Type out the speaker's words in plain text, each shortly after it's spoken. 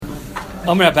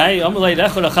Rabbi, Rabbi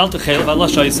Echad Achalta Chelev Allah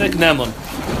Shoisek Nemon.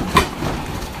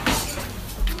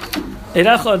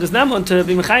 Echad is Nemon to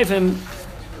be mechayiv him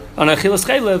on Achilas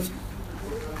Chelev.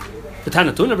 The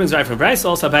Tanatuna brings right from Bryce.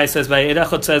 Also, Rabbi says by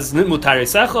Echad says Mutari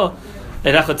Secho.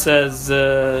 Echad says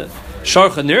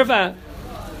Shorcha Nirva.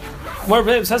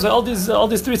 More says all these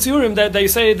three tziurim that you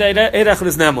say that Echad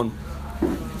is Nemon.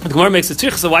 The Gemara makes a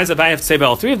tzich. So why does Rabbi have to say about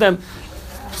all three of them?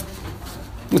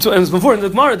 It was before in the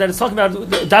Gemara that it's talking about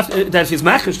that if he's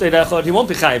machish Echad, he won't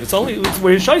be chayiv. It's only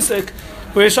where he's shoisik.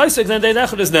 Where he's shoisik, then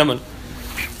Echad is Nemon.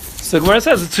 So the Gemara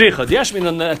says it's tzricha. The Yashmin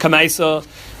on the Kamaisa,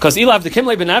 because Ilav the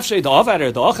Kimlei benafshe the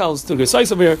Avader the Ochals to Gesais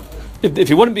over here. If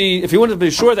he wouldn't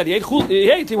be sure that he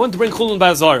ate, he wanted to bring chulun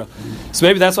ba'azara. So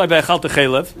maybe that's why be'achal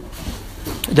techelev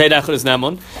the Echad is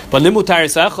Nemon. But Nimutar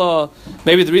Secha,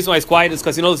 maybe the reason why he's quiet is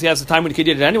because he knows he has the time when he could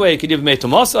eat it anyway. He could even make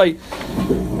tomasai.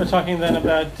 We're talking then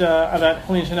about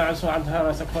Chalin Shana'asu Ad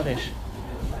Haras HaKodesh,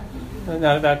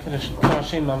 not about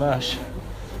Kidushin Mamash.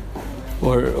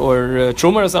 Or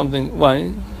Truma or something.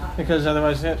 Why? Because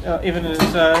otherwise, even if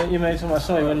you made some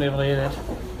masoi, you wouldn't be able to eat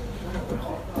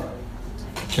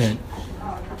it.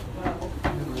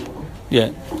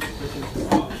 Yeah.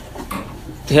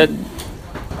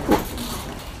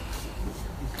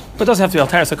 But it doesn't have to be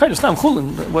Altar Sakar, it's not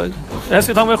Chulin. It has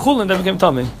to be talking about Chulin, then became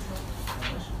Tommy.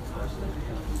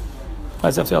 Why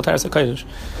does it have to be Altar Sakar?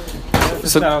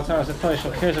 It's not Altar Sakar,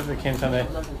 who cares if it became Tommy?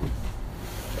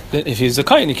 If he's a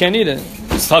kain, he can't eat it.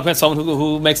 It's talking about someone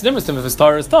who makes a difference to him if his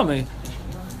tar is tummy.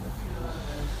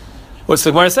 What's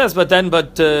the Gemara says? But Shar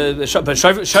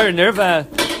Nirva,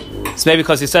 it's maybe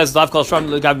because he says Lav Kol Shram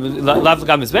Lav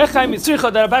Gam Mizbechaim. It's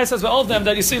Tzricha that Rabbi says by all of them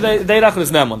that you see they Echad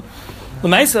is Nemon. The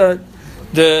Ma'isa,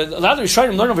 a lot of the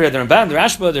Rishonim learn over here. They're in Ban, they're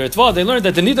Ashba, they're Tva. They learn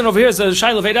that the Nidan over here is a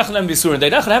Shail of Echad and Bisurim. They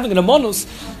Echad having an amonus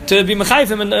to be mechayiv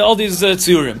him in all these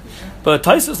tziurim. But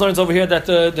Taisus learns over here that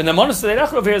the Nemonus that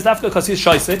Echad over here is after because he's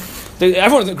shaisik.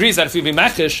 Everyone agrees that if he'd be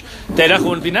makish, the Echad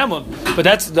wouldn't be Nemon. But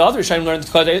that's the other Rishonim learns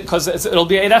because it'll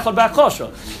be Echad back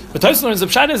kosher. But Taisus learns the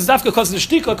Pshat is after because the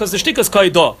shtika is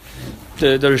kaidah.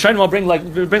 The Rishonim will bring like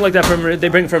that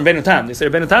from Ben Tam. They say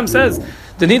Ben Tam says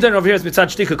the Nidan over here is mitzad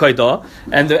shtika kaidah,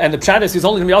 and the Pshat is he's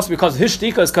only going to be also because his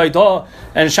shtika is kaidah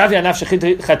and shavia nafshe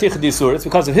chatich disur. It's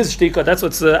because of his shtika. That's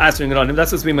what's answering it on him.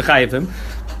 That's what's being mechayiv him.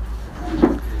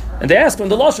 And they ask him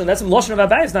the lashon. That's the lashon of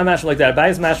Abai. It's not mashma like that. Abai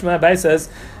is mashma. Abai says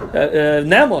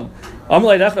Nemon.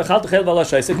 Amalei dafna chal techel v'ala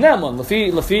shaisik Nemon.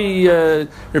 Lefi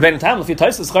Rebbeinu Tam. Lefi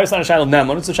Taisus Charis on a shail of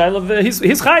Nemon. It's a shail of he's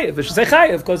chayiv. We should say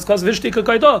chayiv because of his shtika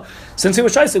kaidah. Since he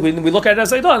was shaisik, we look at it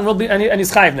as aidah, and we'll be and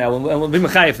he's chayiv now, and we'll be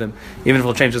mechayiv him. Even if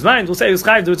we'll change his mind, we'll say he's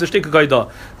chayiv. It's a shtika kaidah.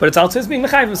 But it's out his being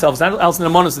mechayiv himself. It's not else in a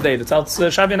monos today. It's out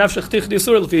shavia nafshech tich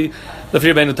disur lefi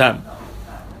Rebbeinu Tam.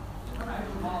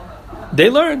 They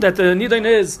learned that the nidain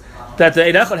is that the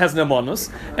Echad has no monus,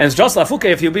 and it's just lafuke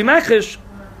if you be makish,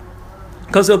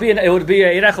 because it would be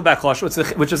a Echad bakosh,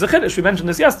 which is a chiddush. We mentioned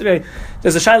this yesterday.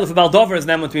 There's a shaila for Baldover is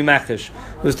named to be makish.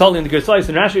 It was told in the Gersois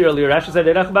in Rashi earlier. Rashi said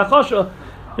Echad bakosh.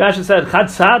 Rashi said Chad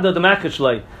Sada the makish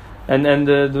lay, and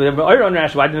the Oyer on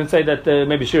Rashi. Why didn't it say that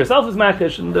maybe she herself is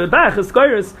makish and the Bach is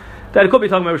skoiris? That it could be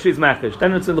talking about she's makish.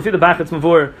 Then it's Lefi the Bach it's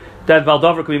mavur that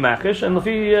Baldover could be makish, and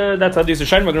Lefi that's how these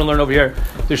Rishonim are going to learn over here.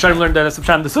 The Rishonim learned that the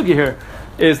Sugi here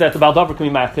is that the Baldover can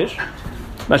be makish.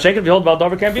 Mashenk, if you hold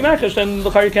Baldover can't be makish, then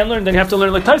the you can learn. Then you have to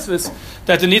learn like Taisvis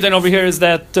that the nidan over here is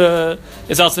that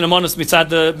is also an amonus mitzad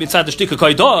the shtika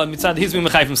kaidah and mitzad he's being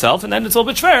mechayiv himself, and then it's a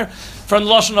little bit fair from the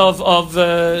lashon of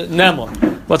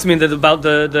Nemon. What's it mean that about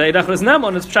the Echad is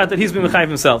Nemon? It's pshat that he's being mechayiv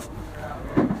himself.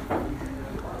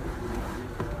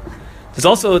 There's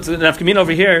also an afkamin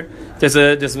over here. There's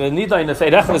a nida in the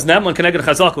Echad is Nemon connected to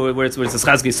Chazaka where it's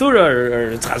Chazki Surah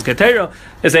or it's Chazki Teira.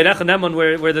 There's Echad Nemon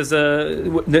where there's a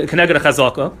connected to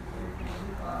Chazaka.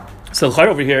 So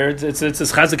over here it's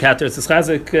Chazki Hatter, it's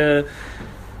Chazki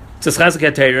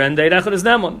Teira, and the Echad is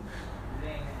Nemon.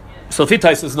 So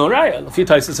Fitais is no raya.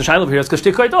 Fitais is a shaila over here. It's because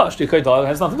Shtikaidah. Shtikaidah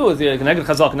has nothing to do with the Connected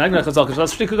Chazak. Connected Chazak is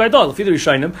just Shtikaidah. Lefi the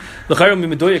Rishonim. The Chayrim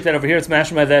Mimedoyik that over here it's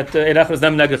mashma that Echad is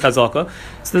Nemon Neged Chazaka.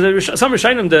 So some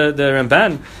Rishonim the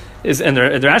Ramban is and the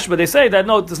Rashi, but they say that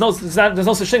no, there's no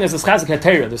such thing as a Chazak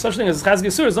Hatera. There's such thing as a Chazak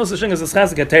Yisur. There's no such thing as a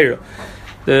Chazak Hatera.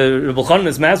 The Boehm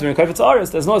is Masber and Kovetz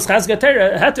Aris. There's no Chazak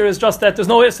Hatera. Heter is just that there's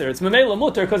no Isser. It's Memela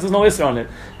Mutter because there's no Isser on it.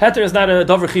 Heter is not a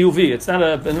Dover Chiyuvi. It's not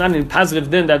a positive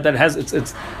din that has it's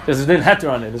there's a din Heter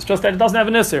on it. It's just that it doesn't have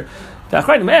an Isser. The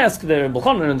Achreidim ask the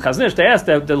Boehm and Chaznish. They ask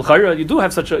that the L'chayra you do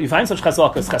have you find such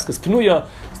Chazak as Chazkas Pnuya.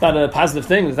 It's not a positive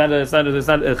thing. It's not a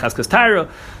Chazkas Taira.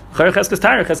 Chazkas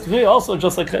Taira, Chazkas Pnuya also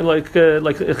just like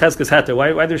Chazkas Heter. Why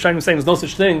are the Rishonim saying there's no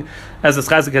such thing as a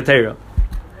Chazak Hatera?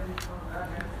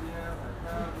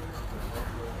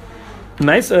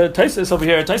 Nice. Taisus over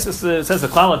here. Taisus says the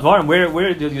klal advarim.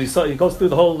 Where you saw? He goes through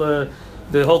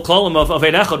the whole column of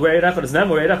Ein Echad, where Ein Echad is Nemon,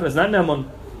 where Ein Echad is not Nemon.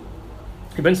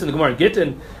 He brings in the Gemara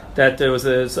Gittin that there was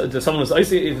someone was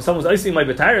icy. If someone was icy, my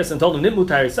betaris, and told him Nimbu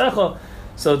Tarisacha.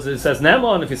 So it says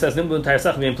Nemon. If he says Nimbu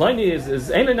Tarisacha, being Pliny is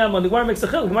Ein Nemon. The Gemara makes a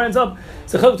chil. The Gemara ends up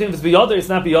it's a chil between if it's biyadai, it's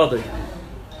not biyadai.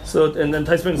 So and then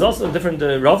Tais brings also a different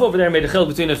Rav over there made a chil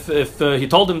between if he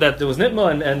told him that there was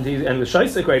nitma and was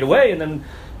shaisik right away, and then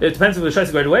it depends if it was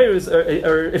shaisik right away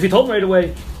or if he told him right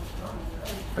away,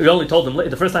 or he only told him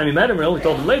the first time he met him, or he only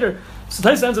told him later. So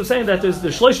Tais ends up saying that there's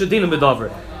shloisha dinim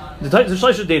b'davar. The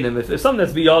shloisha dinim. If something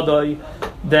that's biyadai,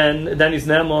 then he's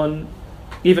nemon.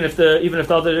 Even if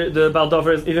the Baal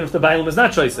Dover is, even if the Bailam is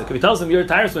not shaisik. If he tells him you're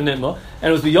tiresome with nitma and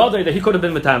it was biyadai that he could have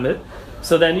been metamid.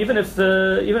 So then, even if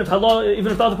the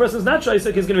other person is not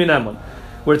shaisik, he's going to be naman.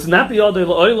 Where it's not biyadai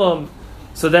la'olam,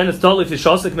 so then it's totally if he's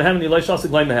shasik mehemin, yilay shasik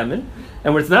lay mehemin.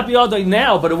 And where it's not biyadai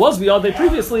now, but it was biyadai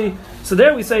previously, so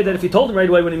there we say that if he told him right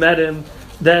away when he met him,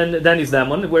 then he's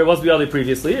naman. Where it was biyadai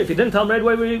previously, if he didn't tell him right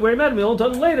away where he met him, he only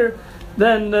told him later,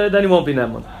 then he won't be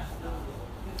naman.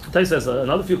 Tais says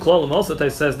another few klolim also.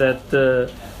 Tais says that.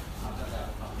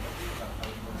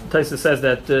 Taisa says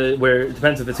that where it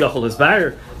depends if it's Yachol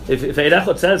Hizbar. If Ein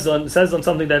Echad says on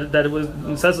something that it was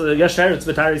says Yasher it's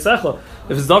V'tari Secha.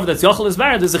 If it's not that's Yachol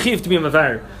Hizbar, there's a chiv to be a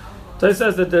mavar. Taisa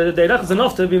says that the Ein Echad is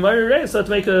enough to be Ma'ir so to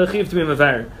make a chiv to be a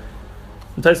mavar.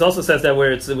 And Taisa also says that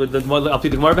where it's with the Alpi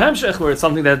the Gemara Behemshech, where it's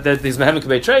something that these Mehemek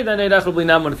Beit Trade, then Ein Echad will be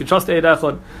Naman if you trust Ein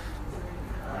Echad.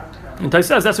 And Taisa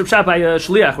says that's Pshat by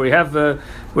Shliach, where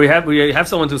you have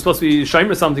someone who's supposed to be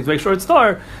Shaimer something to make sure it's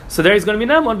Star. So there he's going to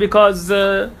be Naman because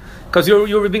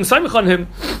you're being Saimach on him.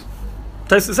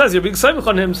 Taisa says you're being Saimach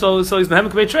on him, so he's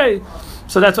Mehemek Beitrei,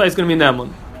 so that's why he's going to be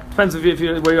Naman. Depends if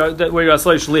you're where you're a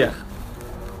Shliach.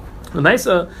 The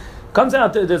Maisa comes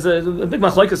out. There's a big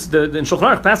machlokes in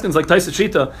Shulchan Aruch Paskins like Taisa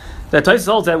Shita that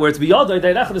Taisa holds that where it's biyadai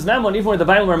that Echad is Naman even where the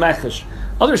Bailam are Machish.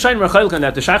 Other Rishonim are chaylik on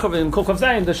that. The Shach in Kol Chav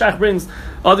Zayin, the Shach brings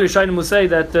other Rishonim will say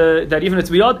that even if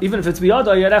it's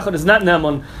biyadai, Echad is not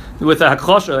Naman with a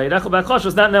Hakchosha. Echad b'Hakchosha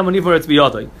is not Naman even where it's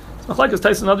biyadai. It's machlokes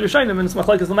Taisa and other Rishonim, and it's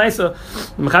machlokes L'maisa.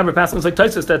 The Mechaber Paskins like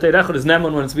Taisa that Echad is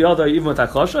Naman when it's biyadai even with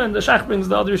Hakchosha, and the Shach brings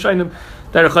the other Rishonim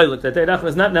that are chaylik that Echad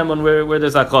is not Naman where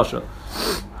there's Hakchosha.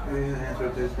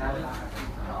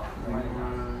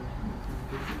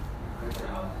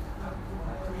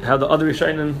 How the other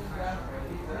Rishonim.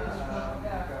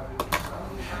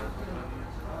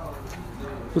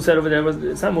 Who said over there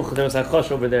it's not Mukhar, there was Hakosh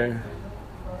over there.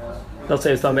 They'll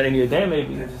say it's not about any day,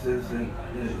 maybe.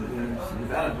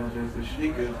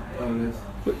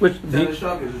 Which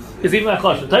is even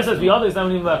Hakosh. Tais says the other is not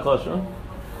even Hakosh.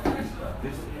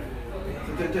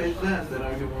 Even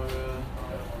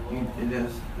if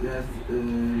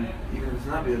it's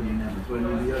not being it's what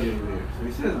the other way. So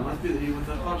he says it must be that he was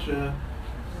a Hakosh.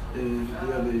 The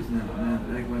other is not.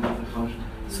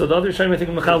 So the other Rishonim I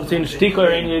think Mechal between Shtika or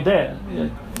Ein Yedeh.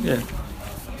 Yeah.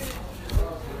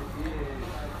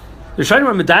 The Rishonim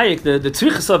are medayik. The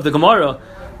tzrichas of the Gemara.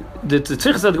 The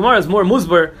tzrichas of the Gemara is more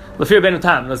musbar l'fir ben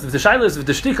tam. If the shaila is if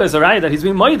the Shtika is a raya that he's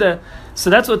being moide, so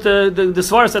that's what the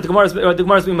svaras that the Gemara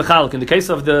is being mechalik. In the case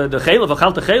of the chaylev,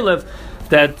 achal to chaylev,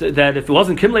 that if it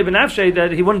wasn't kimlei ben afshay,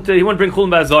 that he wouldn't bring chulin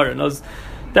ba'azar.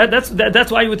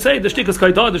 That's why you would say the shtika is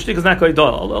kaidah, the shtika is not kaidah.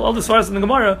 All the svaras in the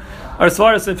Gemara are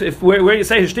svaras if where you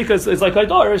say his shtika is like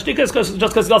kaidah, or his shtika is just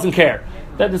because he doesn't care.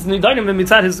 That is nidanim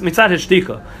mitzad his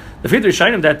shtika. The Friedrich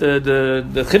Shainim that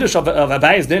the Kiddush of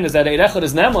Abay's din is that Ein Echad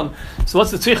is Nemon. So what's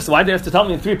the tzich? Why do they have to tell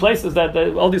me in three places that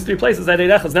all these three places that Ein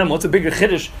Echad is Nemon? What's a bigger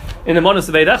Kiddush in the monos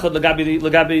of Ein Echad? Lagabi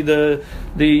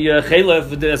the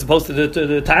chaylev as opposed to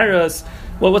the Taras.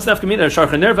 Well, what's the nafkamina?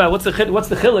 Sharcha nerva. What's the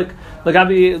chilik?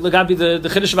 Lagabi the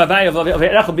chiddush of Avai of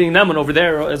Erechad being naman over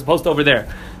there as opposed to over there.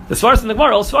 The svaras in the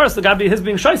Gemara, all svaras lagabi his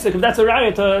being shaisik. If that's a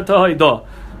raya to haidah.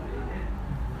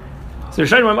 So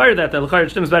Rishonim are married that the l'chayr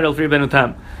shtim is better l'fri ben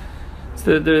utam.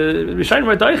 So the Rishonim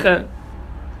are daicha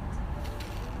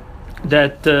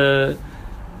that there's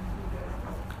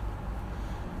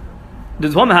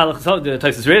one mahalach. The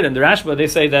Taisus read and the Rashba they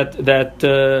say that.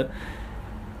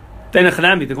 The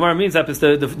Gemara means that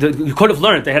you could have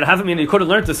learned. They had havamina. You could have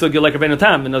learned the sugya like Rabbeinu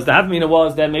Tam, and the havamina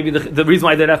was that maybe the reason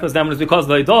why they left was down is because of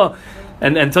the idah,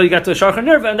 and until you got to Sharcha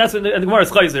Nerva, and that's when the Gemara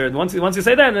is chayzer. And once you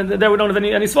say that, and there we don't have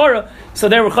any svara, so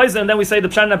there we're chayzer, and then we say the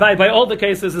pshan nabai by all the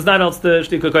cases is not else the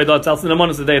shtika kaidah, it's else in the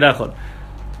monos of the Eirechad.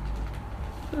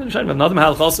 Another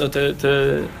mahalach also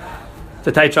to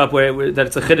tie up where that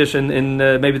it's a chiddush in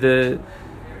maybe the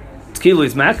tkilu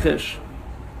is machish.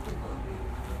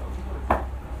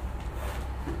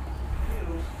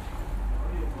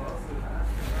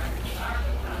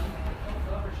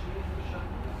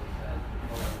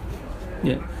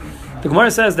 Yeah. The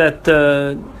Gemara says that.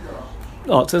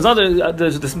 So there's other.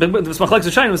 This machlokes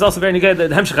Rishonim was also very negated.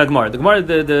 The Hemshech Gemara. The Gemara,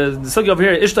 the sugi over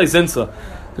here, Ishtay Zinsa.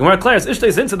 The Gemara declares Ishtay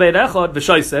Zinsa beid echad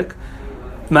v'shoisek.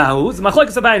 Mahuz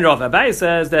machlokes Abai and Rava. Abai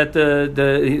says that the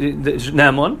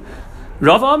Nemon.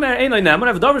 Rava Omer ein loy Nemon.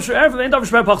 Have davar sh'erev ein davar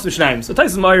sh'erev pachs v'shnayim. So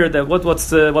Taisus Meir that what's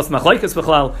machlokes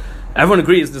b'chlal. Everyone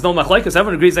agrees. There's no machlokes.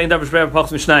 Everyone agrees ein davar sh'erev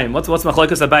pachs v'shnayim. What's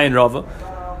machlokes Abai and Rava?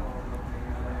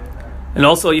 And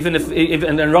also, even if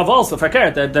Rav also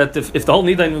fakert that if the whole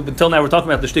nidin until now we're talking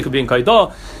about the shtika being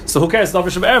kaidah, so who cares davar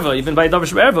sh'erva even by davar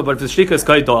sh'erva? But if the shtika is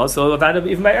kaidah, so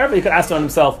even by erva he could ask on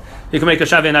himself, he could make a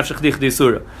shavei nafshech di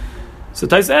surah. So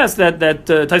Tais asks that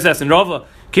Tais asks in Rava,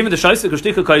 Kim the shaisik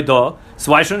shtika kaidah,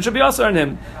 so why shouldn't it be also on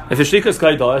him? If the shtika is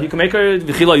kaidah, he can make her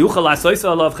v'chila yuchal asoisa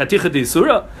alav chaticha di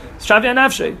surah, shavei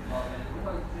nafshech.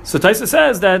 So Taisa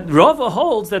says that Rava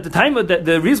holds that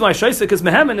the reason why Shaisik is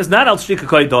mehemen is not al shtika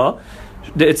kaidah.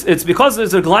 It's because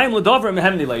there's a glaim l'dover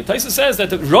mehemni lay. Taisa says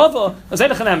that the Rava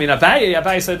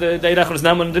Abai said the Eirechad is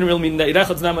naman didn't really mean the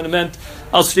Eirechad is naman, it meant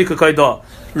al shtika kaidah.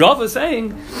 Rava is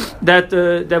saying that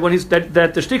when he's that the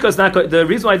shtika is not the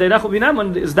reason why the Eirechad be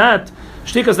naman is that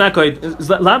shtika is not kaidah is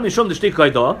lam mishum the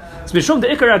shtika kaidah. It's mishum the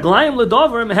ikar glaim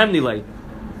l'dover mehemni lay.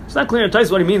 It's not clear in Tais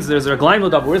what he means. There's a glaim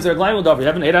l'davar. Where's there a glaim l'davar? You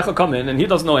have an Eirechad come in and he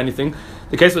doesn't know anything.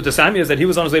 The case with the Sami is that he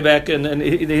was on his way back and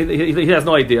he has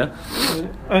no idea.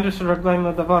 I understood a glaim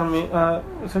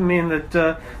l'davar to mean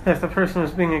that if the person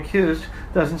who's being accused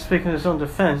doesn't speak in his own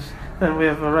defense, then we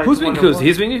have a right. Who's being accused?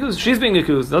 He's being accused. She's being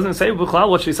accused. It doesn't say Bukhlal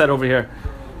what she said over here.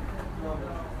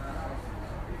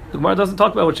 The Gemara doesn't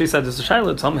talk about what she said. There's a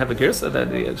shayla. Some have a girsa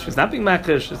that she's not being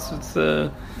makish. It's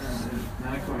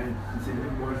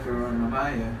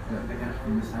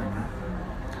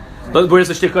But where's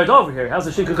the shtika kaidah over here? How's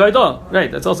the shtika kaidah?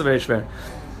 Right, that's also very schwer.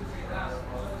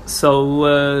 So,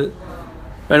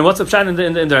 and what's the pshat in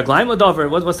the glaim l'davar?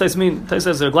 What's Tais mean? Tais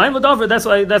says the glaim l'davar. That's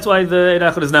why the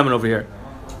Eirechad is naman over here.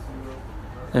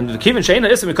 And the kivin sheina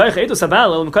is mekayich edus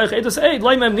habal or mekayich edus eid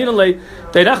loymem ninalei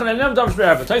the Eirechad and never davar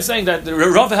forever. Tais saying that the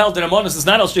Rav held that amonis is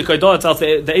not al shtika kaidah; it's al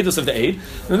the edus of the eid.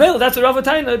 And that's the Rav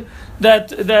tained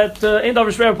that ein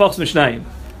davar forever pachs mishnayim.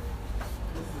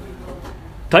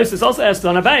 Taisus also asked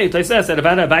on Abai. Taisus says that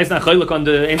Abai is not chaylik on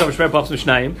the end of a shver pachs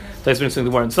mishnayim. Taisus brings the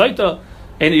word in Saita.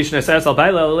 Any yishna says al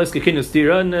baila leski kinus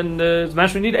tira and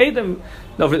mashma need edim.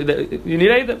 You need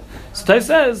edim. So Taisus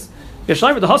says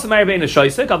Yeshayim the hasamari bein a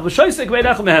shaisik. Al shaisik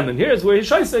ve'edach mehemen. Here's where he's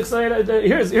shaisik. So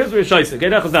here's where he's shaisik.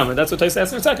 Edach is namen. That's what Taisus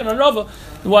asked in a second on Rava.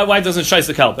 Why doesn't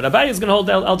shaisik help? But Abai is going to hold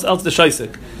out the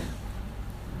shaisik.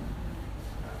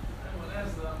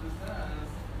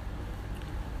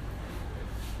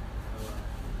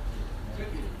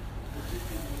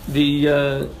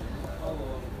 The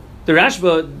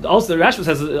Rashba also the Rashba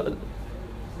says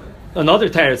another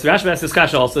teretz. The Rashba has this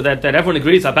kasha also that everyone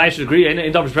agrees. Abai should agree in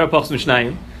davar shver pachs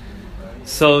mishnayim.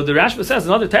 So the Rashba says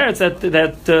another teretz that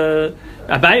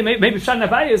Abai maybe pshat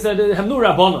Abai is that hamnu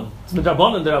rabbanon. It's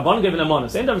midrabanon. The rabbanon gave an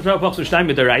amonos. In davar shver pachs mishnayim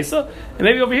midaraisa, and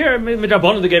maybe over here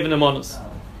midrabanon they gave an amonos.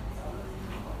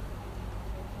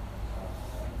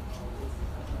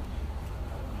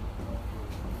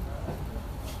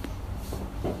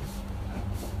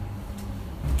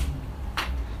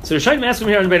 So the Rishonim ask him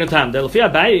here in Bein Tam, the Lefi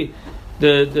Abai,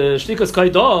 the shtikas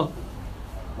kaidah.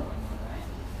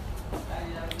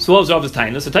 So what was Rav's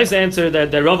tainus? So Taisa answer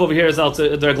that the Rav over here is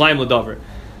also the Raglaim l'davar.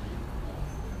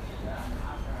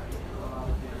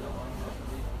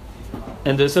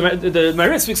 And the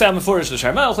Marit speaks out before the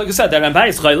Sharmal, like I said, that Abai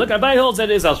is chaylik. Abai holds that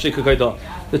it is al shtika kaidah.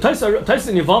 The Taisa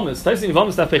in Yivamis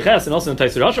Tafeches, and also in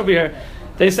Taisa Rosh over here.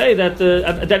 They say that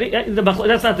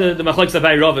that's not the machlokes of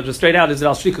Abai Rav. Just straight out is it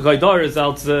al shtika kaidah or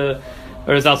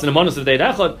is al in the monos of the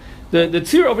Eirechad. The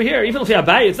tzir over here, even if you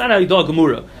Abai, it's not Haidah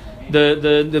Gemura.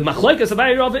 The machlokes of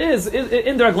Abai Rav is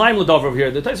in the Raglaim l'davar over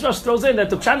here. The Tais Rosh throws in that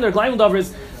the pshat in the Raglaim l'davar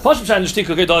is Pashup pshat in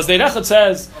shtika kaidah. The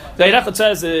Eirechad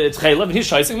says it's chaylev and he's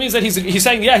shaising. It means that he's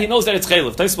saying he knows that it's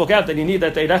chaylev. Tais spoke out that you need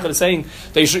that the Eirechad is saying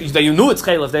that you knew it's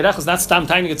chaylev. The Eirechad is not stam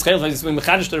timing it's chaylev. He's being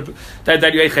mechadish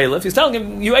that you ate chaylev. He's telling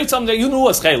him you ate something that you knew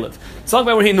was chaylev. It's talking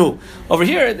about where he knew. Over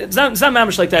here it's not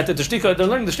mamish like that. That the shtika they're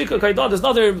learning the shtika kaidah. There's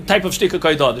another type of shtika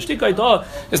kaidah. The shtika kaidah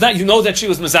is not you know that she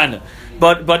was mezana.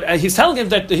 But he's telling him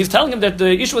that the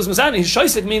issue was mezana. His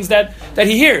shoisik means that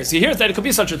he hears that it could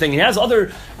be such a thing. He has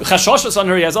other chashoshos on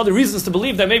her. He has other reasons to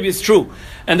believe that maybe it's true.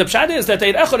 And the pshat is that the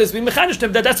Eirechad is being mechanish to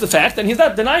him that that's the fact, and he's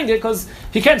not denying it because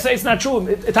he can't say it's not true.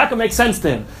 It makes sense to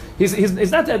him.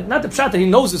 He's not the pshat that he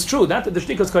knows is true. Not that the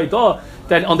shtikas kaidah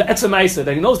that on the etzemaisa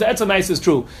that he knows the etzemaisa is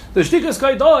true. The shtikas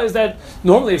kaidah is that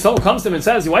normally if someone comes to him and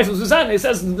says your wife was Suzanne, he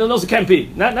says no, it can't be.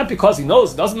 Not because he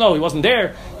knows, doesn't know, he wasn't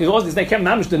there. They can't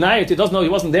mamish deny it. He doesn't know he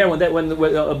wasn't there when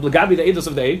Blagabi the edus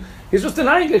of the eid. He's just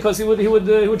denying it because he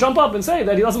would jump up and say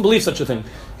that he doesn't believe such a thing.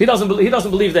 He doesn't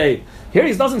believe the eid. Here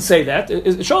he doesn't say that.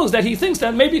 It shows that he thinks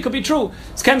that maybe it could be true.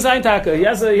 It's ken zayin taka. He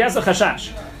has a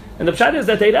chashash, and the pshat is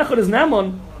that the eid is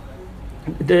namon.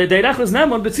 The Eirach is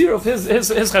Namon B'tzir of his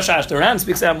chashash. The Ran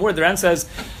speaks out more. The Ran says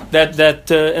that that's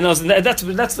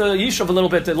the Yishuv a little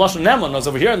bit. The Lashon Namon was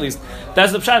over here at least.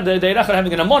 That's the pshat. The Eirach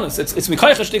having an amonus. It's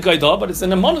Mikoyach Shtikayda, but it's an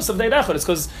amonus of the Eirach. It's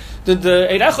because the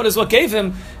Eirach is what gave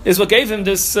him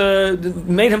this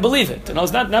made him believe it. And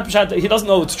it's not pshat. He doesn't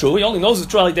know it's true. He only knows it's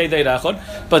true like the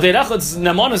Eirach. But the Eirach's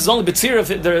amonus is only B'tzir of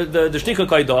the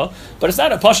Shtikayda. But it's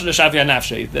not a pasha to Shavia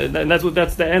Nafshe.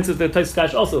 That's the answer to the Tais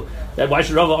Kash also. That why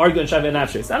should Rava argue in Shavia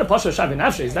Nafshe? It's not a pasha Shavia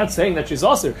Nafshe. He's not saying that she's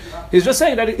also. He's just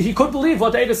saying that he could believe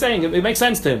what the Eid is saying. It makes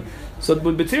sense to him. So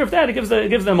with B'tzir of that, it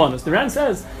gives them honest. The Ran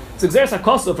says it's Exeres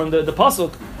HaKoso from the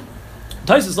pasuk.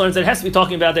 Taisus learns that it has to be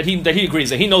talking about that he agrees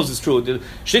that he knows it's true. The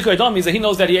Shikar Adam means that he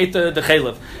knows that he ate the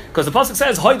chaylev, because the pasuk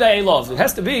says Hoydai love. It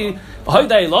has to be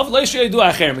Hoydai love. Leishei du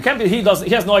acherim. It can't be he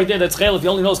has no idea that it's chaylev. He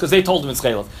only knows because they told him it's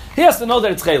chaylev. He has to know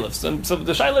that it's chaylev. So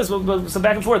the shaila is some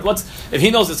back and forth. If he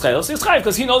knows it's chaylev? So it's chaylev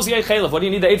because he knows he ate chaylev. What do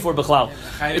you need the aid for b'chlal?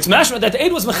 It's mashma that the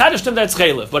aid was mechadish him that it's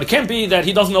chaylev, but it can't be that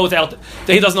he doesn't know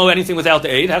anything without the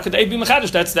aid. How could the aid be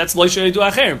mechadish? That's Leishei du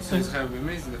acherim. So it's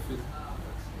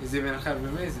He's even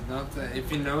not if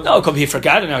he knows. No, he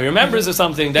forgot it now. He remembers or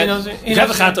something. That he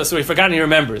have a chata, so he forgot and he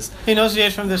remembers. He knows the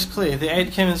aid from this kli. The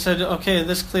aid came and said, "Okay,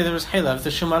 this kli there was halev. The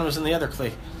shuman was in the other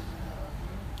kli."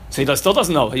 So he still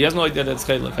doesn't know. He has no idea that it's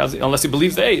chaylev unless he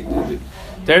believes the aid.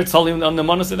 There it's telling on the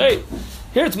monos of the aid.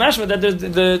 Here it's mashma that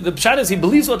the pshat is he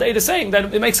believes what the aid is saying,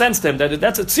 that it makes sense to him,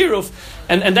 that's a tziruf,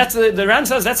 and that's the Ran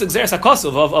says that's exeres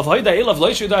hakosov of hoida elav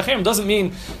loishu da'achem doesn't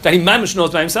mean that he mamish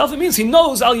knows by himself. It means he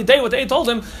knows al yidei what the aid told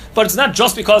him, but it's not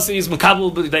just because he's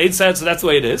makabel the aid said, so that's the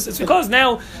way it is. It's because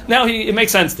now it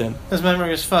makes sense to him. His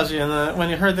memory is fuzzy, and when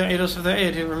he heard the eidos of the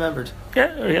aid, he remembered.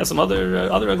 Yeah, or he has some other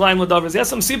aglaim ladavers. He has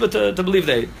some siba to believe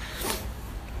the aid.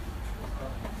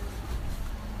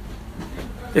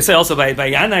 They say also by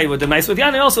Yanai with the mice with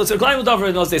Yanai also it's a glaim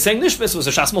dover. They're saying Nishbis was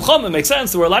a Shas Mulcham. It makes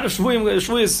sense. There were a lot of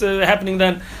shvuyim happening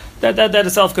then. That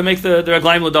itself can make the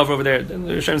glaim dover over there.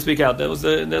 The shouldn't speak out. That was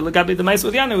the mice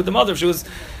with Yanai with the mother.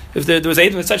 If there was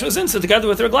eight such was in, so together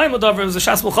with her glaim dover, it was a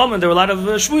Shas Mulcham, and there were a lot of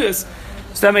shvuyas.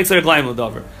 So that makes her a glaim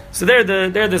dover. So there's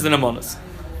the namonas.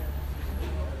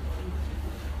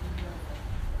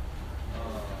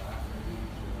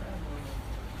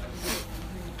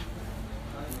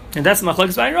 And that's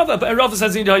machlokes by Rabbi. But Rabbi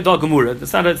says it's not a dog gemura.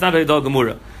 It's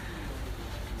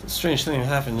a strange thing that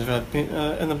happens.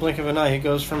 In the blink of an eye, he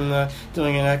goes from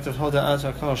doing an act of hoda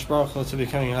ata kosh baruch to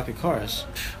becoming a happy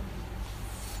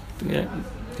Yeah,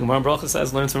 Gemara Bracha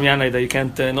says learns from Yanai that you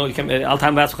can't. Al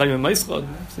time b'atzchayim meischod.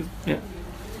 Yeah.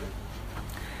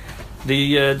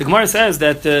 The Gemara says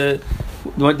that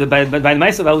by the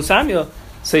Ma'asav Alusamia,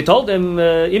 so he told him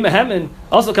Imahemin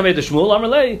also come to Shmuel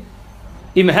Amalei.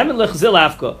 So the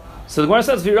Gemara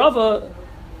says,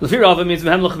 "Lefirava means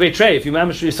mehem lechvei trei." If you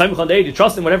you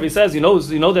trust him, whatever he says, you know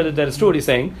that it's true what he's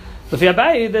saying.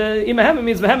 Lefiabai, the imahem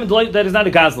means mehem that is not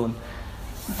a gazlan.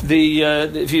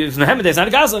 If mehem is not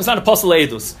a gazlan, it's not a apostle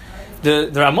edus.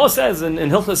 The Ramah says in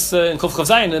Hilchas in Kuf Chav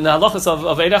Zayin in the halachas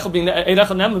of Eirach being Eirach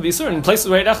Neman B'Yisur in places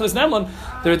where Eirach is Neman,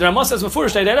 the Ramah says before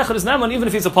that Eirach is Neman even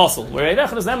if he's apostle. Where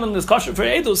Eirach is Neman is kosher for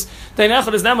Edus, the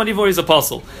Eirach is Neman even where he's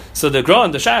apostle. So the Gra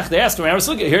and the Shach they ask him,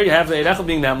 here you have Eirach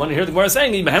being Neman, and here the Gemara is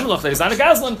saying that he's not a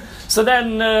Gazlan.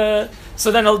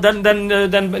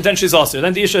 Then she's also.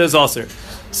 Then the Isha is also.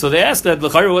 So they ask that where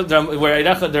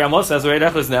Eirach the Ramah says where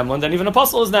Eirach is Neman, then even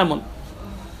apostle is Neman.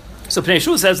 So Pnei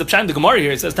Shu says the Pshat in the Gemara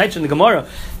here. It says Taich in the Gemara.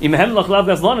 Imehem lachlav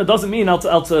gazlana doesn't mean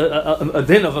a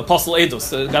din of apostle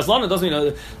edus. Gazlana doesn't mean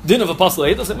a din of apostle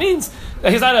edus. It means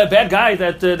that he's not a bad guy.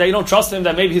 That you don't trust him.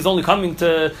 That maybe he's only coming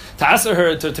to answer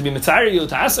her to be mitzari you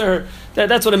to answer her.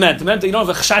 That's what it meant. It meant that you don't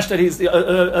have a chashash that he's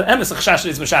emes a chashash that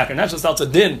he's meshaker. Not just a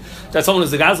din that someone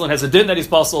who's the gazlan has a din that he's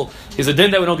apostle. He's a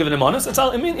din that we don't give him honest. That's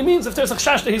all. It means if there's a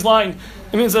chashash that he's lying,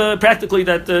 it means practically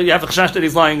that you have a chashash that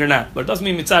he's lying or not. But it doesn't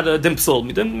mean mitzad dim psul.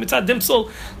 Mitzad dim psul,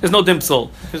 there's no dim psul.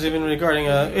 Because even regarding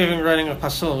writing a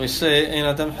pasul, we say in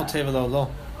adam chatev lo.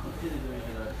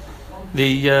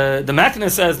 The Makna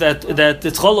says that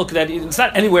it's cholok that it's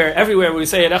not everywhere where we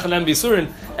say Erech Nem B'Yisurin,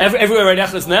 everywhere where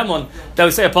Erech is Nemon that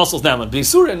we say Apostles Nemon.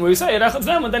 B'Yisurin where we say Erech is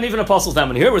Nemon, then even Apostles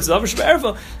Nemon. Here where it's Avrish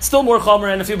Be'erva, still more chomer,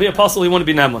 and if you be apostle, you want to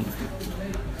be Nemon.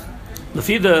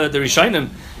 the Rishonim,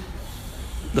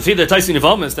 the feed the Taisin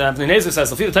Yivamis, that Abnei Nezer says,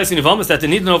 the feed the Taisin Yivamis that the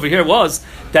Nidin over here was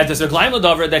that there's a Glaim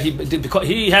Ladover that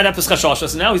he had Epis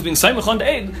Chashashas, and now he's being Saimach on the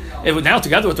Eid. Now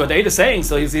together with what the Eid is saying,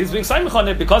 so he's being Saimach on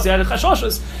it because he had a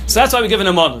Chashashas. So that's why we give him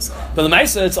a Manas. But the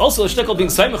Maisa, it's also a shtickle being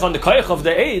Saimach on the Koyach of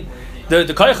the Eid. The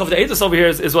koyach of the edus over here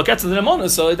is what gets in the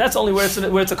nemonis, so that's only where it's a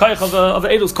koyach of the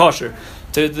edus kosher.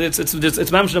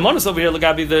 It's mamish nemonis over here.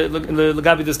 Lagabi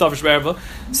the stavish verba.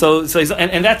 So he's,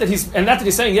 and that he's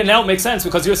saying it now makes sense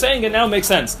because you're saying it now makes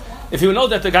sense. If you know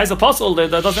that the guy's apostle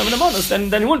that doesn't have a nemonis, then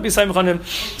he wouldn't be saying on him.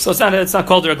 So it's not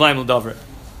called a glaim l'dover.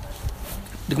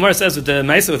 The Gemara says with the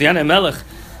Maisa with Yana Melech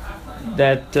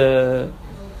that.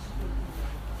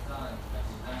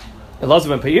 Elazar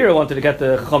ben Peir wanted to get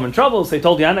the Chacham in trouble, so he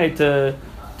told Yanai to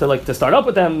start up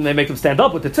with them. They make him stand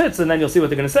up with the tzitz, and then you'll see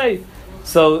what they're going to say.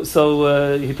 So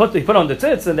he put on the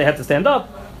tzitz, and they had to stand up.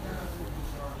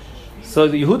 So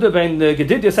the Yehuda ben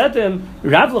Gedidya said to him,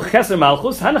 "Rav l'cheser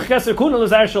malchus, hanach cheser kuna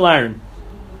l'zar shalaron."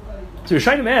 So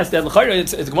Rishonim asked that the Gemara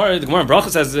in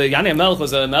Bracha says Yanai Melech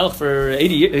was a Melech for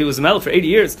 80 years. He was a Melech for 80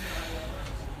 years.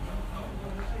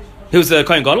 He was a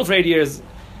Kohen Gadol for 80 years.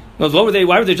 Why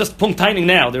were they just tining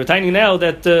now? They were tining now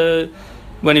that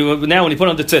when he put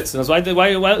on the tzitz. And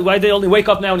why they only wake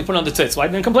up now when he put on the tzitz? Why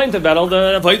didn't they complain about all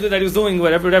the avodah that he was doing,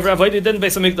 whatever avodah he did in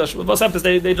Beis Hamikdash? What's happened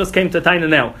is they just came to tiny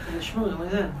now.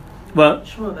 What?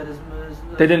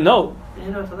 They didn't know.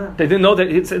 They didn't know that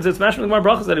it's mashma Gemara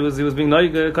Brachas that he was being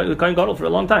noig Kohen Gadol for a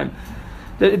long time.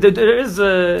 There is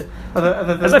as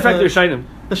I factor Shainim.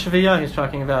 The Shaviyah he's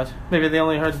talking about. Maybe they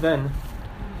only heard then.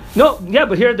 No, yeah,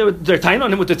 but here they're tying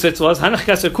on him with the tzitz was Hanach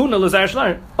Kaser Kuna Lazar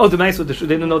Shlar. Oh, the mice with they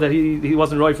didn't know that he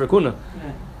wasn't roy for Kuna.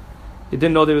 Yeah. He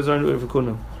didn't know they was roy for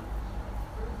Kuna.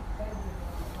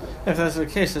 If that's the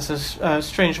case, it's a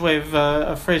strange way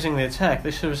of phrasing the attack.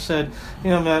 They should have said,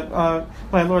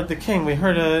 my lord the king, we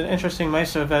heard an interesting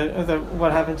mitzvah about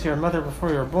what happened to your mother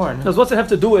before you were born. Because what's it have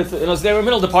to do with? They were in the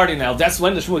middle of the party now. That's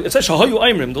when the shmua. It says Shahayu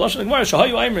Aimrim. The Lashon Gemara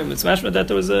Shahayu Aimrim. It's mashma that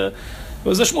there was a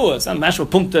shmua. It's not mashma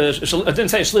punkt. I didn't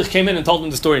say Shlich came in and told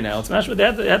them the story now. It's mashma they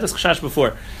had this chashash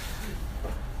before.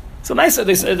 So nice.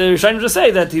 They said they were trying to say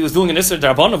that he was doing an isser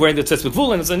darabon of wearing the tzitz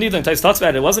b'gvul, and it's a neither. Tais talks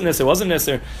about it. It wasn't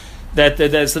isser.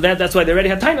 That's why they already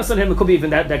had tainas on him. It could be even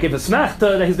that gave a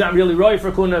smachta that he's not really roy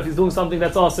for kuna if he's doing something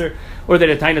that's aser, or they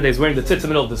had a taina that he's wearing the tzitz in the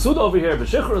middle of the suda over here,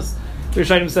 b'shichrus. We're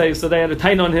trying to say so they had a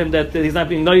taina on him that he's not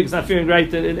being noig, he's not fearing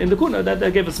right in the kuna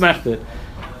that gave a smachta.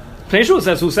 Pnei Shul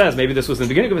says who says maybe this was in the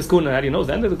beginning of his kuna. How do you know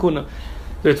the end of the kuna?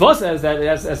 The Ritva says that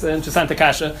as an interesting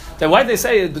kasha that why they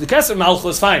say the keser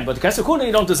malchus is fine, but the keser kuna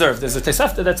you don't deserve. There's a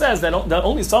tesefta that says that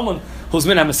only someone who's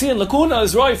min hamasiyan lakuna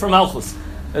is roy for malchus.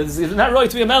 It's not right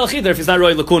to be a melech either if he's not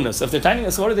roy lakunas. So if they're telling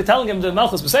us, what are they telling him? The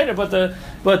malchus beseder, but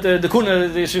the kuna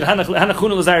they should hanach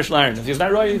kuna l'zar shlarin. If he's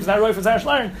not roy for zar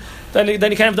shlarin, then he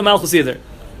can't have the malchus either.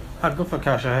 Hadgufa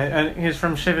kasha, and he's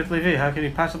from Shevet Levi. How could he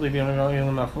possibly be on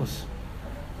the malchus?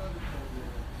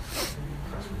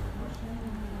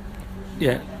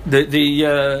 Yeah,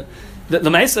 the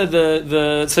Maisa,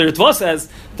 the Ritva says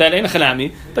that ain't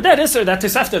Chanami, but that is that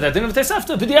Tesafta, that din of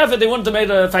Tesafta. B'diavad, they wouldn't have made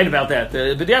a fight about that.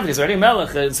 B'diavad, he's already a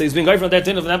Melech, so he's been going from that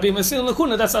din of not being Mesil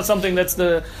Lakuna. That's not something that's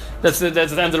the end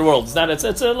of the world. It's a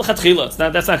L'chatchila.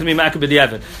 That's not going to be Makah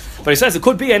B'diavad. But he says it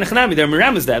could be ain't Chanami. Their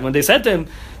Miram is that when they said to him,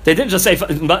 they didn't just say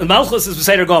Malchus is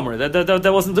B'seder Gomer.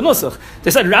 That wasn't the Nusach. They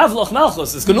said Ravloch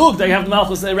Malchus is Genug. They have the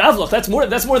Malchus. Ravloch. That's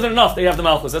more than enough. They have the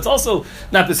Malchus. That's also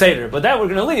not B'seder. But that we're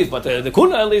going to leave. But the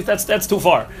Kuna at least that's too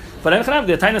far. But the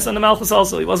Tainus on the Malchus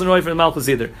also. He wasn't right for the Malchus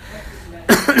either.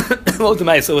 Well, to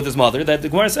Maisa with his mother, that the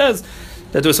Gemara says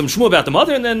that there was some shmu about the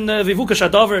mother, and then Vivuka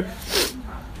Shadavar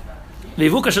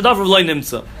v'loy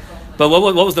nimtza. But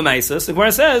what was the Maisa? The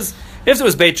Gemara says if there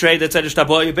was Beitrei that said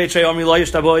Ishtaboy, Beitrei Omri Lo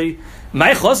Ishtaboy,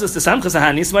 my chosas the Samchas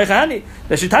Ahani, Smay Chahani.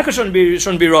 The Shitaka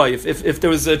shouldn't be roy. If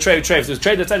there was a trade, if there was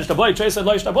trade that said Ishtaboy, trade said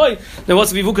Lo Ishtaboy, then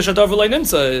what's Vivuka Shadavar v'loy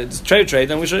nimtza? It's trade.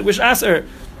 Then we should ask her.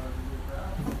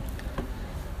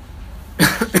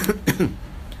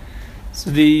 So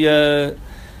the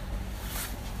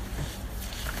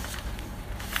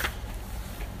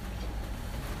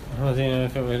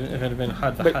if it had been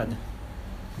had v'had.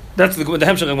 That's the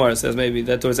Hemshech Gemara says maybe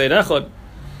that there was Eid Echad.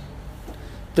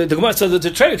 The Gemara, so the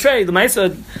tray, the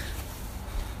Maisa,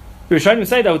 we were trying to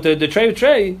say that with the tray,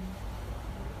 the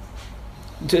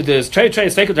tray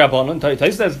is fake drabonon.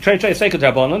 Tais says tray is fake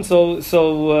drabonon.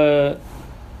 So.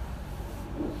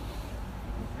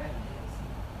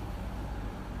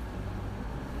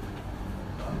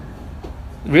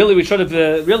 Really, we should have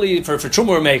really for Truma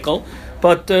or Mekel,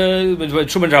 but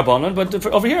Truma and Rabbanon. But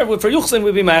over here, for Yuchsin,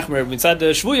 we'd be Machmer. Inside the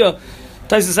Shvuya,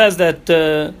 Taisa says that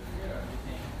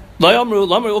Lo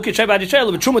yamru okay trei badi trei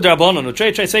but truma drabanan or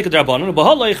trei seka drabanan but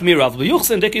halla ichmirav lo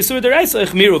yuchsen de kisur der reisa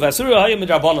ichmiru vasuru hayim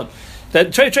drabanan.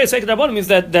 That trei seka drabanan means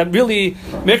that really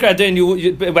mikra then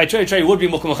you by trei would be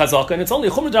mukum chazaka, and it's only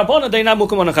chumra drabanan they not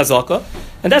mukum on a chazaka,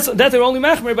 and that's they're only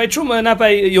machmer by truma and not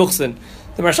by yuchsen.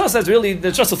 The Marsha says really the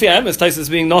just Sophia Emes Tais is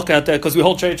being knocked at because we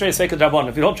hold trei seka drabanan.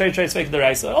 If you hold trei seka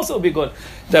deraisa, also will be good.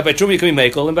 That by truma you can be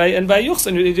mekel and by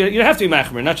yuchsen you have to be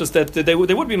machmer. Not just that they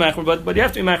would be machmer, but you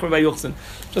have to be machmer by yuchsen.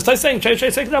 Just Tais saying trei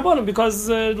seka drabanan because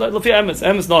Sophia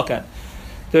Emes knock at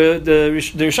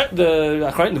the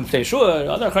Achrayim the Shua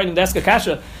other Achrayim the Eska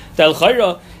Kasha the Al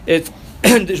Chayra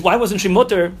why wasn't she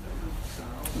mutter?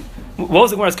 What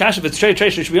was the Gemara's kasha? If it's trei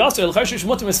she should be also el chayrish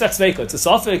mutter misech sveika. It's a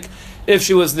suffix if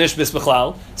she was nishbis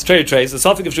b'chlal. It's trei. It's a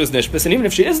suffix if she was nishbis, and even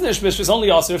if she is nishbis, she's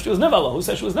only also if she was nevala. Who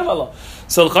says she was nevala?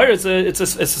 So el chayrish it's a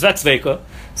svek sveika.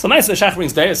 So nice the shach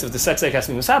brings deis if the sex sveik has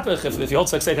to be misapich. If the old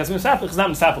sex sveik has to be misapich, it's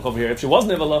not misapich over here. If she was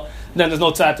nevala, then there's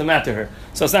no tzad to matter her.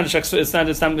 So it's not a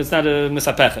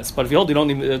misapeches. But if you hold, you don't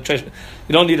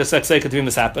need a sex sveika to be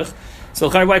misapich. So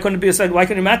why couldn't it be why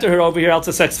couldn't you matter her over here? It's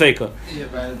a sex sveika. Yeah,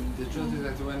 but the truth is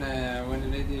that when a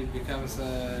lady becomes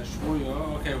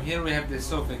shvuyo, okay, here we have the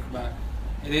sofik, but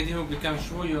a lady who becomes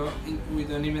shvuyo, we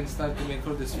don't even start to make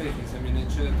all the sfekis. I mean,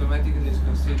 it should automatically is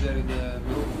considered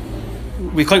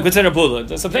we consider bullet.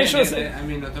 So I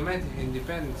mean, automatically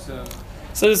independent. So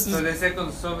the second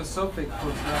sofik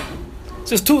goes down.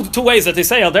 Just two ways that they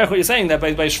say. Al derech, what you're saying that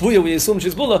by shvuya we assume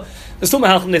she's bula. There's two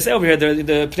mahalchim they say over here.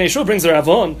 The Pnei Shul brings the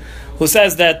Ravon who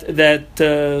says that So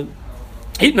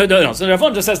the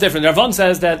Ravon just says different. The Ravon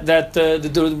says that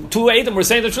the two Adam were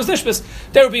saying that she was nishbis.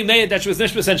 They were being made that she was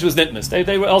nishbis and she was nitmis.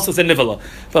 They were also said nivala.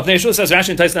 But Pnei Shul says Rashi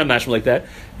and Tais not mashma like that.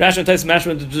 Rashi and Tais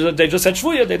mashma they just said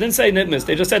shvuya. They didn't say nitmis.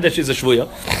 They just said that she's a shvuya.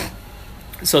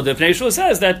 So the Pnei Shul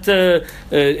says that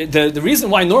the reason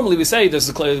why normally we say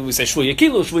shvuya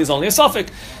kilu, shvuya is only a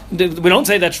suffix. We don't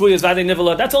say that shvuya is vade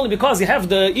nivala. That's only because you have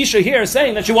the isha here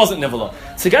saying that she wasn't nivala.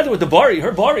 Together with the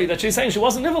her bari that she's saying she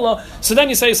wasn't nivala. So then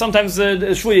you say sometimes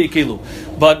shvuya kilu.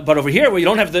 But over here where you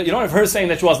don't have her saying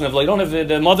that she wasn't nivala. You don't have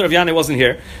the mother of Yanai wasn't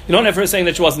here. You don't have her saying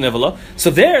that she wasn't nivala.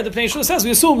 So there the Pnei Shul says we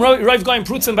assume Rav Goyim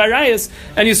Prutzim by Rayas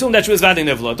and you assume that she was vade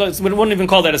nivala. We wouldn't even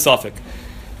call that a suffix.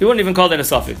 You wouldn't even call that a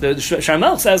suffix. The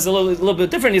Sharmel says a little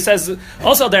bit different. He says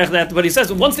also that, but he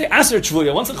says once they aser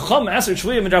shvuya, once the chacham aser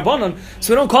shvuya midrabanan,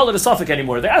 so we don't call it a suffix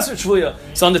anymore. They aser shvuya.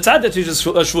 So on the tzad that she's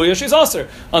shvuya, she's aser.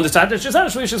 On the tzad that she's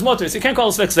not shvuya, she's motor. So you can't call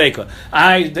it svek sveika.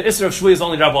 The isra of shvuya is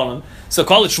only drabanan. So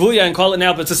call it shvuya and call it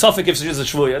now, but it's a suffix if she's a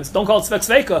shvuya. Don't call it svek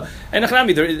sveika. And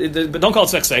but don't call it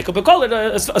svek sveika, but call it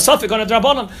a suffix on a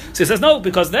drabanan. So he says no,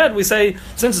 because then we say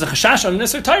since it's a chashash on an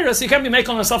isra taira, so you can't be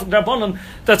making on a suffix drabanan.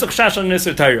 That's a chashash on an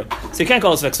isra taira. So you can't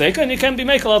call it svek sveika, and you can be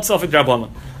making a lot of suffix drabanan.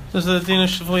 Does the din of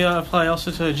shvuya apply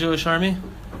also to a Jewish army?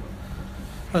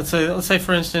 Let's say,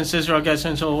 for instance, Israel gets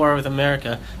into a war with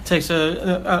America. Takes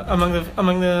among the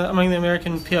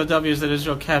American POWs that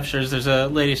Israel captures, there's a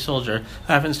lady soldier,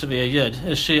 happens to be a yid.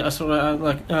 Is she to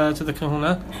the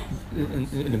kahuna?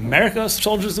 In America,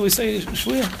 soldiers do we say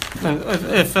shvuya?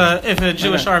 If a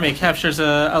Jewish army captures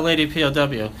a lady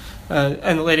POW,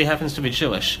 and the lady happens to be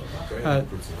Jewish, I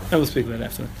will speak about that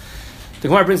after. The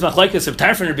Gemara brings machlokes of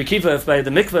Tarfon or Bekiva if by the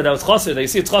mikveh that was chaser. You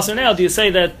see it's chaser now. Do you say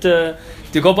that do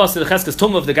you go past the cheskes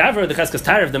tum of the gaver, the cheskes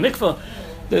tar of the mikveh?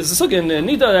 There's a sugin in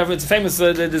Nida. It's famous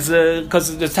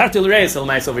because there's tartil reis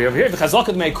nice over here. Over here, the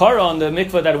chazakah made kara on the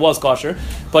mikveh that it was kosher.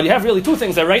 But you have really two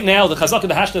things that right now the chazakah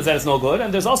the hashta that it's no good,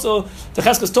 and there's also the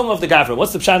cheskes tum of the gaver.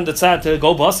 What's the pshat the tzad to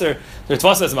go baser? The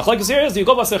tvasa says machlokes here is do you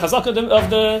go baser chazakah of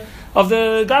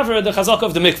the gaver, the chazakah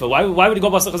of the mikveh? Why would you go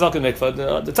baser chazakah of the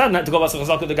mikveh? The tzad not to go baser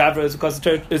chazakah of the gaver is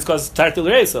because tartil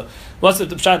reis. What's the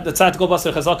pshat the tzad to go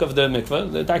baser chazakah of the mikveh?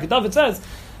 The Darkei David says.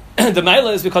 The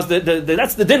Maila is because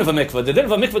that's the din of a mikveh. The din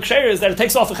of a mikveh ksher is that it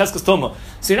takes off the cheskes tumah.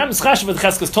 So you're not mischashiv with the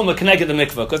cheskes tumah connected the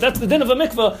mikveh, because that's the din of a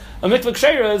mikveh. A mikveh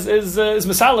ksher is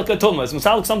misalik a tumah. It's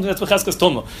misalik something that's with cheskes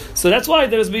tumah. So that's why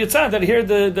there's biyitzah that here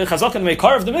the chazak and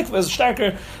meikar of the mikveh is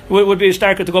starker would be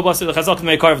starker to go bust the chazak and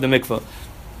meikar of the mikveh.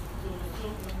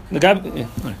 The guy. Yeah.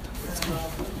 All right.